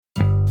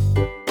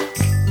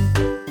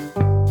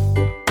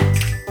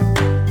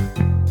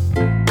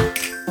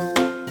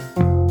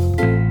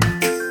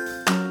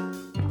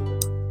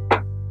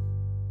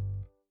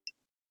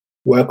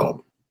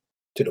Welcome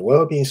to the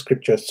Wellbeing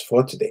Scriptures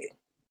for today.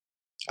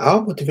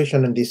 Our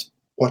motivation in this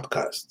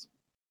podcast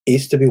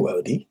is to be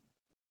wealthy,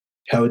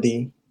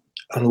 healthy,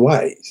 and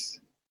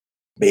wise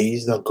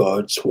based on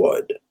God's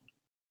Word,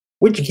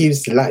 which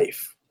gives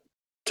life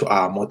to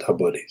our mortal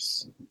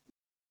bodies.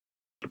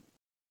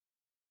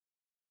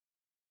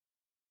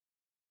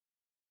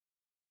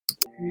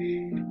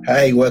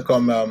 Hi,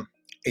 welcome.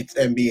 It's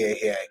MBA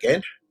here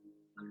again.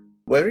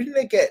 We're reading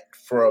again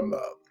from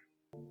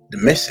the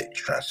Message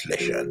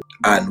translation,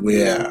 and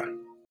we're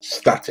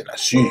starting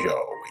as usual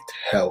with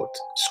health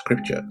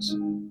scriptures.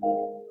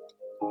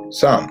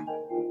 Psalm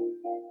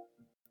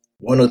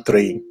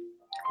 103,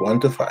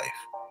 1-5.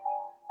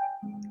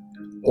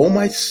 O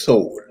my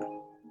soul,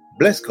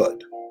 bless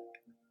God.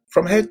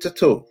 From head to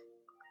toe,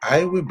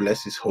 I will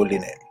bless His holy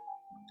name.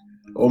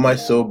 O my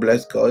soul,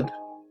 bless God.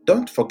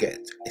 Don't forget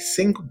a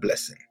single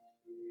blessing.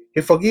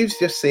 He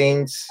forgives your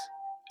sins,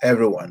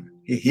 everyone.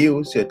 He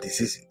heals your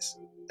diseases,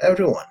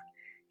 everyone.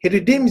 He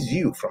redeems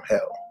you from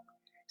hell,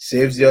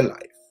 saves your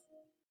life.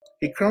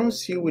 He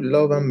crowns you with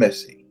love and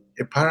mercy,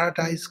 a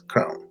paradise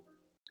crown.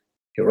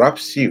 He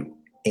wraps you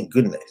in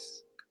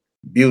goodness,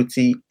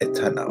 beauty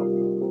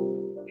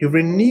eternal. He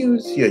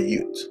renews your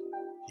youth.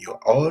 You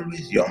are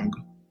always young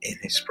in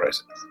His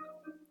presence.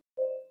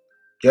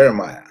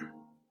 Jeremiah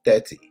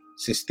 30,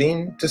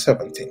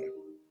 16-17.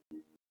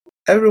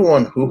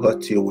 Everyone who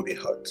hurts you will be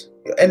hurt.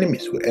 Your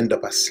enemies will end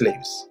up as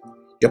slaves.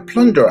 Your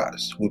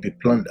plunderers will be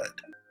plundered.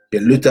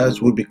 Your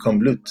looters will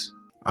become loot.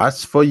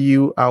 As for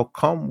you, I'll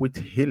come with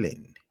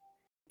healing,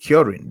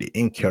 curing the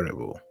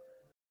incurable.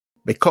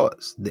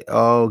 Because they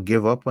all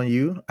gave up on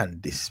you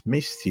and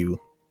dismissed you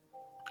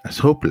as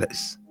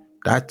hopeless.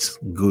 That's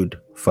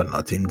good for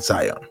nothing,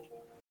 Zion.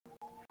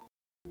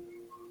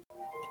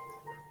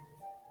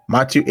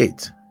 Matthew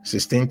 8,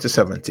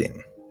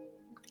 16-17.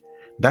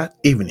 That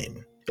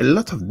evening, a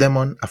lot of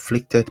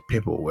demon-afflicted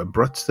people were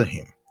brought to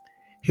Him.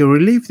 He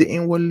relieved the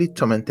inwardly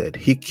tormented.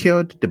 He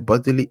cured the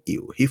bodily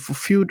ill. He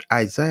fulfilled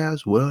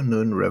Isaiah's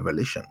well-known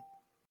revelation.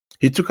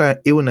 He took our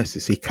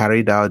illnesses. He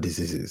carried our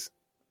diseases.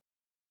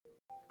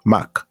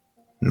 Mark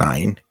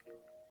 9,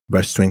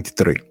 verse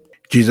 23.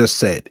 Jesus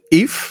said,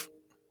 if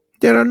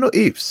there are no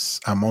ifs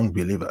among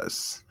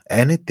believers,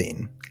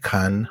 anything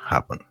can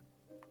happen.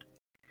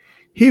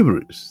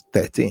 Hebrews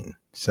 13,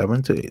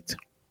 7-8.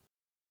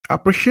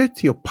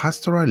 Appreciate your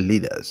pastoral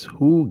leaders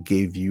who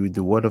gave you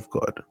the word of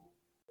God.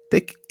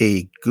 Take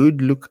a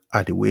good look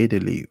at the way they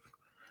live,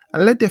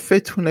 and let their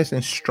faithfulness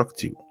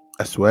instruct you,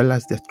 as well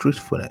as their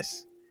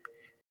truthfulness.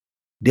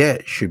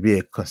 There should be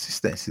a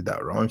consistency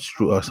that runs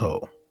through us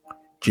all.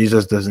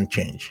 Jesus doesn't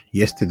change.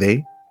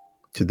 Yesterday,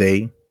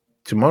 today,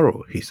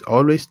 tomorrow. He's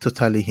always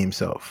totally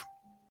Himself.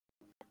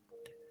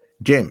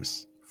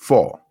 James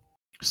 4,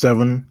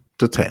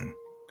 7-10.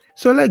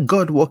 So let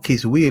God work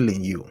His will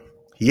in you.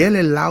 Yell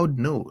a loud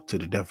no to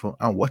the devil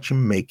and watch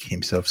him make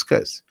himself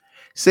scarce.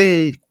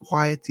 Say a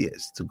quiet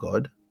yes to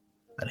God,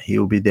 and He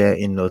will be there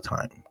in no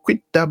time.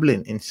 Quit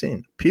dabbling in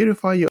sin.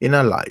 Purify your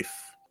inner life.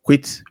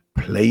 Quit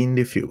playing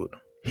the field.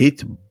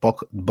 Hit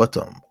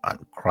bottom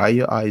and cry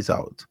your eyes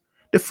out.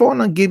 The fun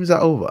and games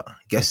are over.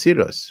 Get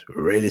serious,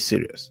 really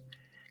serious.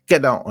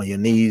 Get down on your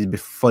knees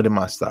before the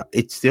Master.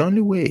 It's the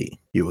only way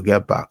you will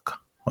get back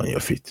on your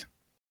feet.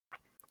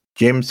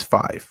 James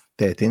 5,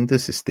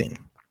 13-16.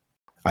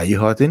 Are you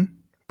hurting?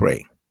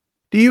 Pray.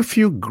 Do you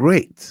feel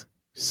great?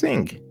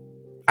 Sing.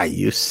 Are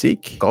you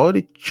sick? Call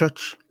the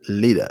church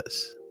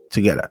leaders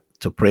together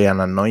to pray and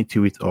anoint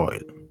you with oil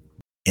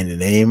in the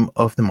name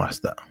of the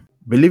Master.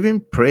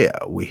 Believing prayer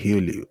will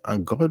heal you,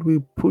 and God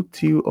will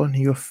put you on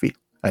your feet.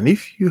 And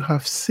if you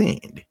have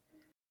sinned,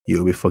 you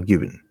will be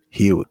forgiven,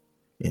 healed,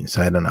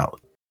 inside and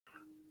out.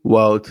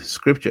 World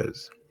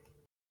Scriptures.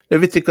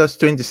 Leviticus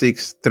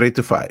 26,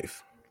 3-5.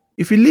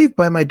 If you live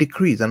by my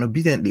decrees and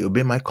obediently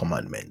obey my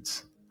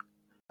commandments,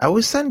 I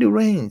will send the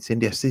rains in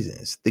their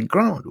seasons. The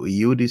ground will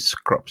yield its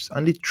crops,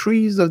 and the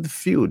trees of the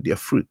field their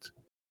fruit.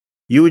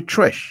 You will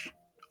thresh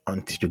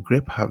until the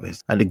grape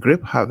harvest, and the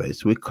grape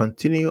harvest will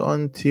continue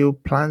until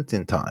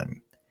planting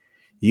time.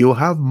 You will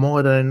have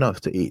more than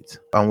enough to eat,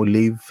 and will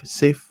live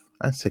safe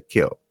and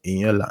secure in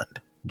your land.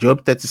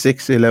 Job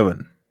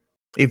 36:11.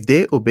 If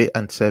they obey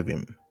and serve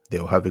Him, they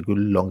will have a good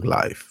long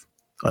life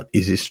on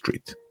easy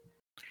street.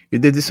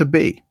 If they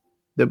disobey,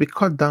 they'll be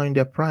cut down in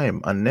their prime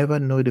and never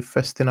know the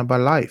first thing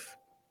about life.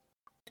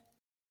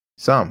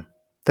 Psalm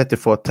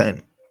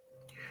 34:10.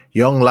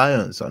 Young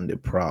lions on the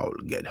prowl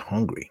get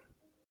hungry,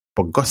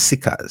 but God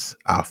seekers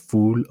are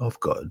full of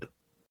God.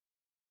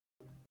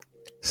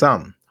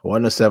 Psalm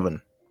 107,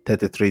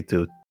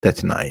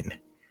 33-39.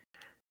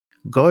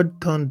 God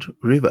turned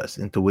rivers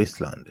into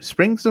wasteland,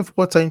 springs of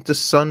water into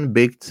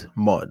sun-baked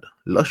mud.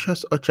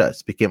 Luscious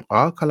orchards became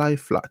alkali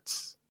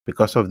flats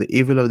because of the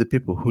evil of the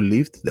people who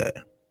lived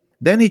there.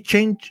 Then He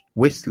changed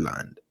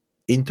wasteland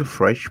into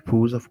fresh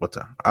pools of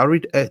water,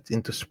 arid earth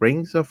into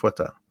springs of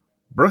water,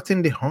 brought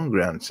in the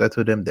hungry and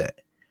settled them there.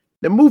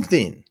 They moved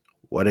in.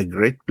 What a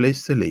great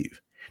place to live.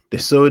 They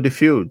sowed the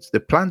fields, they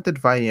planted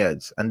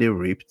vineyards, and they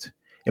reaped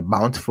a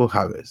bountiful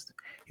harvest.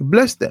 He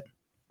blessed them.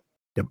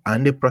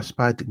 and they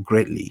prospered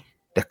greatly.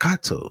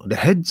 The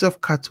heads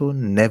of cattle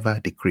never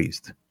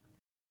decreased.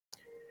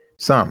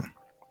 Psalm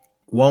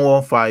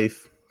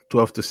 115,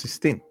 12 to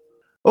 16.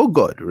 O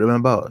God,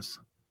 remember us.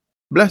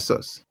 Bless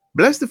us.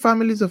 Bless the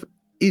families of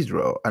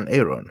Israel and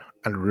Aaron,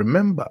 and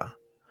remember,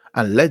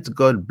 and let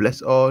God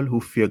bless all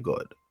who fear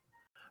God.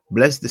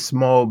 Bless the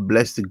small,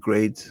 bless the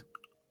great.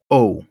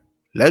 Oh,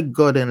 let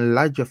God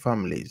enlarge your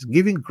families,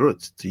 giving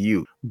growth to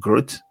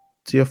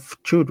your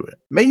children.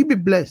 May you be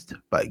blessed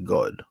by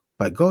God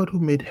who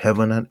made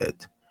heaven and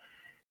earth.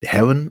 The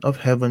heaven of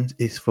heavens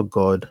is for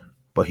God,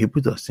 but he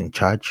put us in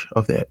charge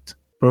of the earth.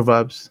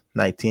 Proverbs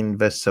 19,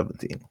 verse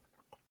 17.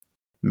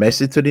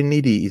 Mercy to the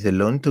needy is a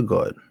loan to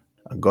God,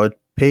 and God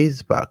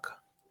pays back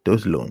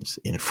those loans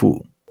in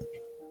full.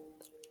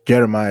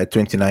 Jeremiah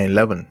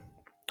 29:11.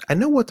 I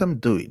know what I'm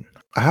doing.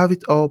 I have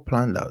it all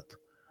planned out.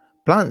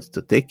 Plans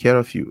to take care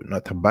of you,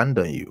 not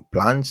abandon you.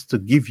 Plans to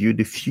give you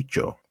the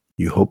future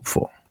you hope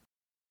for.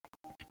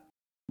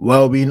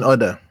 Wellbeing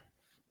order.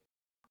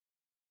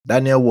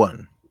 Daniel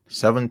 1,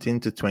 17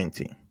 to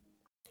 20.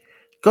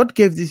 God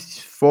gave these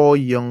 4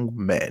 young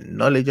men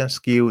knowledge and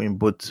skill in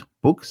both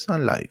books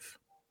and life.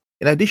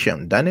 In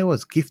addition, Daniel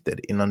was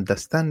gifted in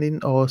understanding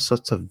all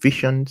sorts of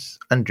visions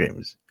and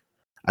dreams.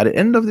 At the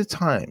end of the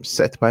time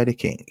set by the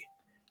king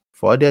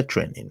for their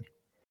training,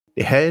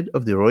 the head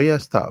of the royal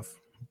staff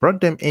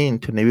brought them in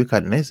to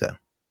Nebuchadnezzar.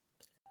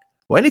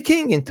 When the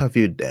king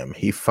interviewed them,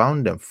 he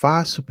found them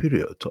far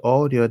superior to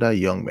all the other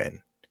young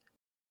men.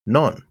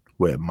 None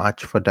were a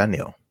match for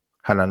Daniel,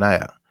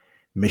 Hananiah,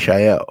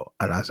 Mishael,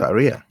 and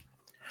Azariah.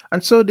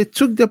 And so they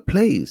took their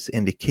place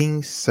in the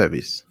king's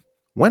service.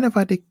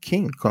 Whenever the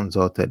king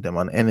consulted them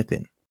on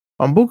anything,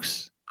 on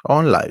books or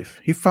on life,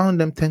 he found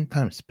them 10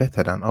 times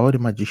better than all the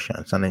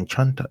magicians and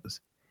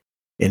enchanters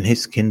in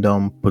his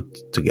kingdom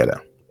put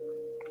together.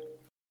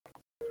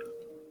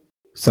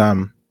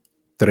 Psalm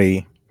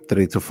 3,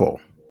 3 to 4.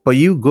 For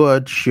you,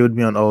 God, shield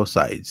me on all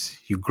sides.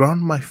 You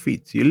ground my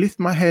feet. You lift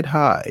my head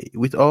high.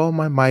 With all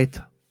my might,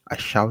 I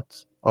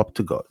shout up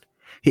to God.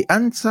 He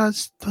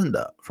answers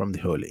thunder from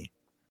the holy.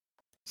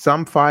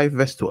 Psalm 5,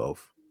 verse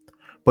 12.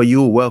 For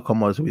you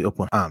welcome us with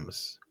open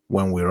arms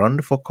when we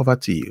run for cover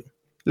to you.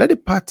 Let the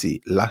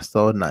party last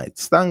all night.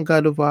 Stand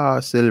guard over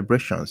our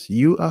celebrations.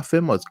 You are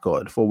famous,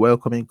 God, for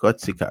welcoming God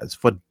seekers,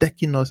 for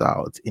decking us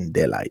out in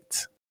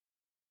daylight.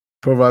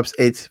 Proverbs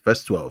 8,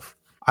 verse 12.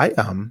 I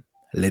am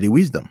Lady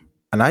Wisdom,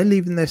 and I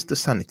live next to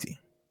sanity.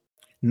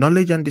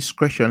 Knowledge and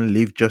discretion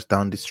live just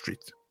down the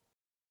street.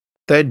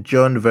 3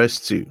 John, verse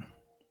 2.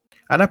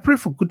 And I pray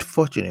for good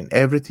fortune in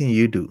everything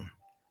you do,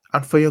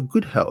 and for your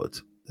good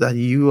health, that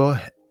your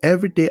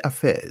everyday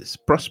affairs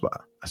prosper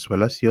as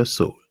well as your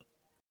soul.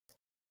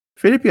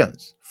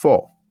 Philippians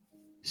 4,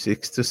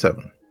 6 to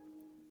 7.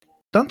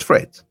 Don't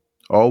fret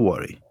or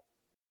worry.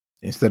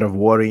 Instead of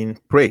worrying,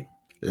 pray.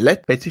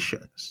 Let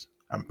petitions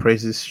and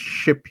praises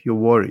shape your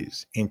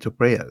worries into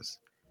prayers,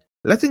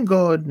 letting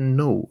God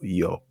know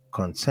your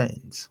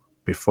concerns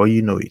before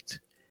you know it.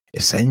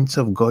 A sense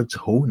of God's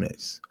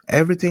wholeness,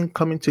 everything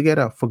coming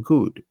together for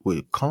good,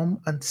 will come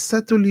and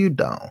settle you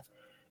down.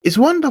 It's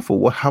wonderful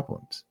what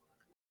happens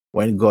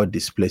when God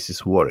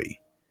displaces worry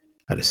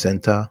at the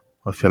center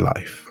of your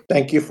life.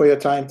 Thank you for your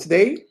time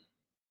today.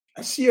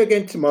 I'll see you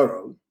again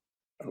tomorrow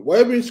on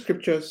Wellbeing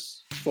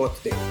Scriptures for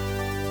today.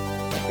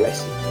 God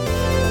bless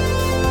you.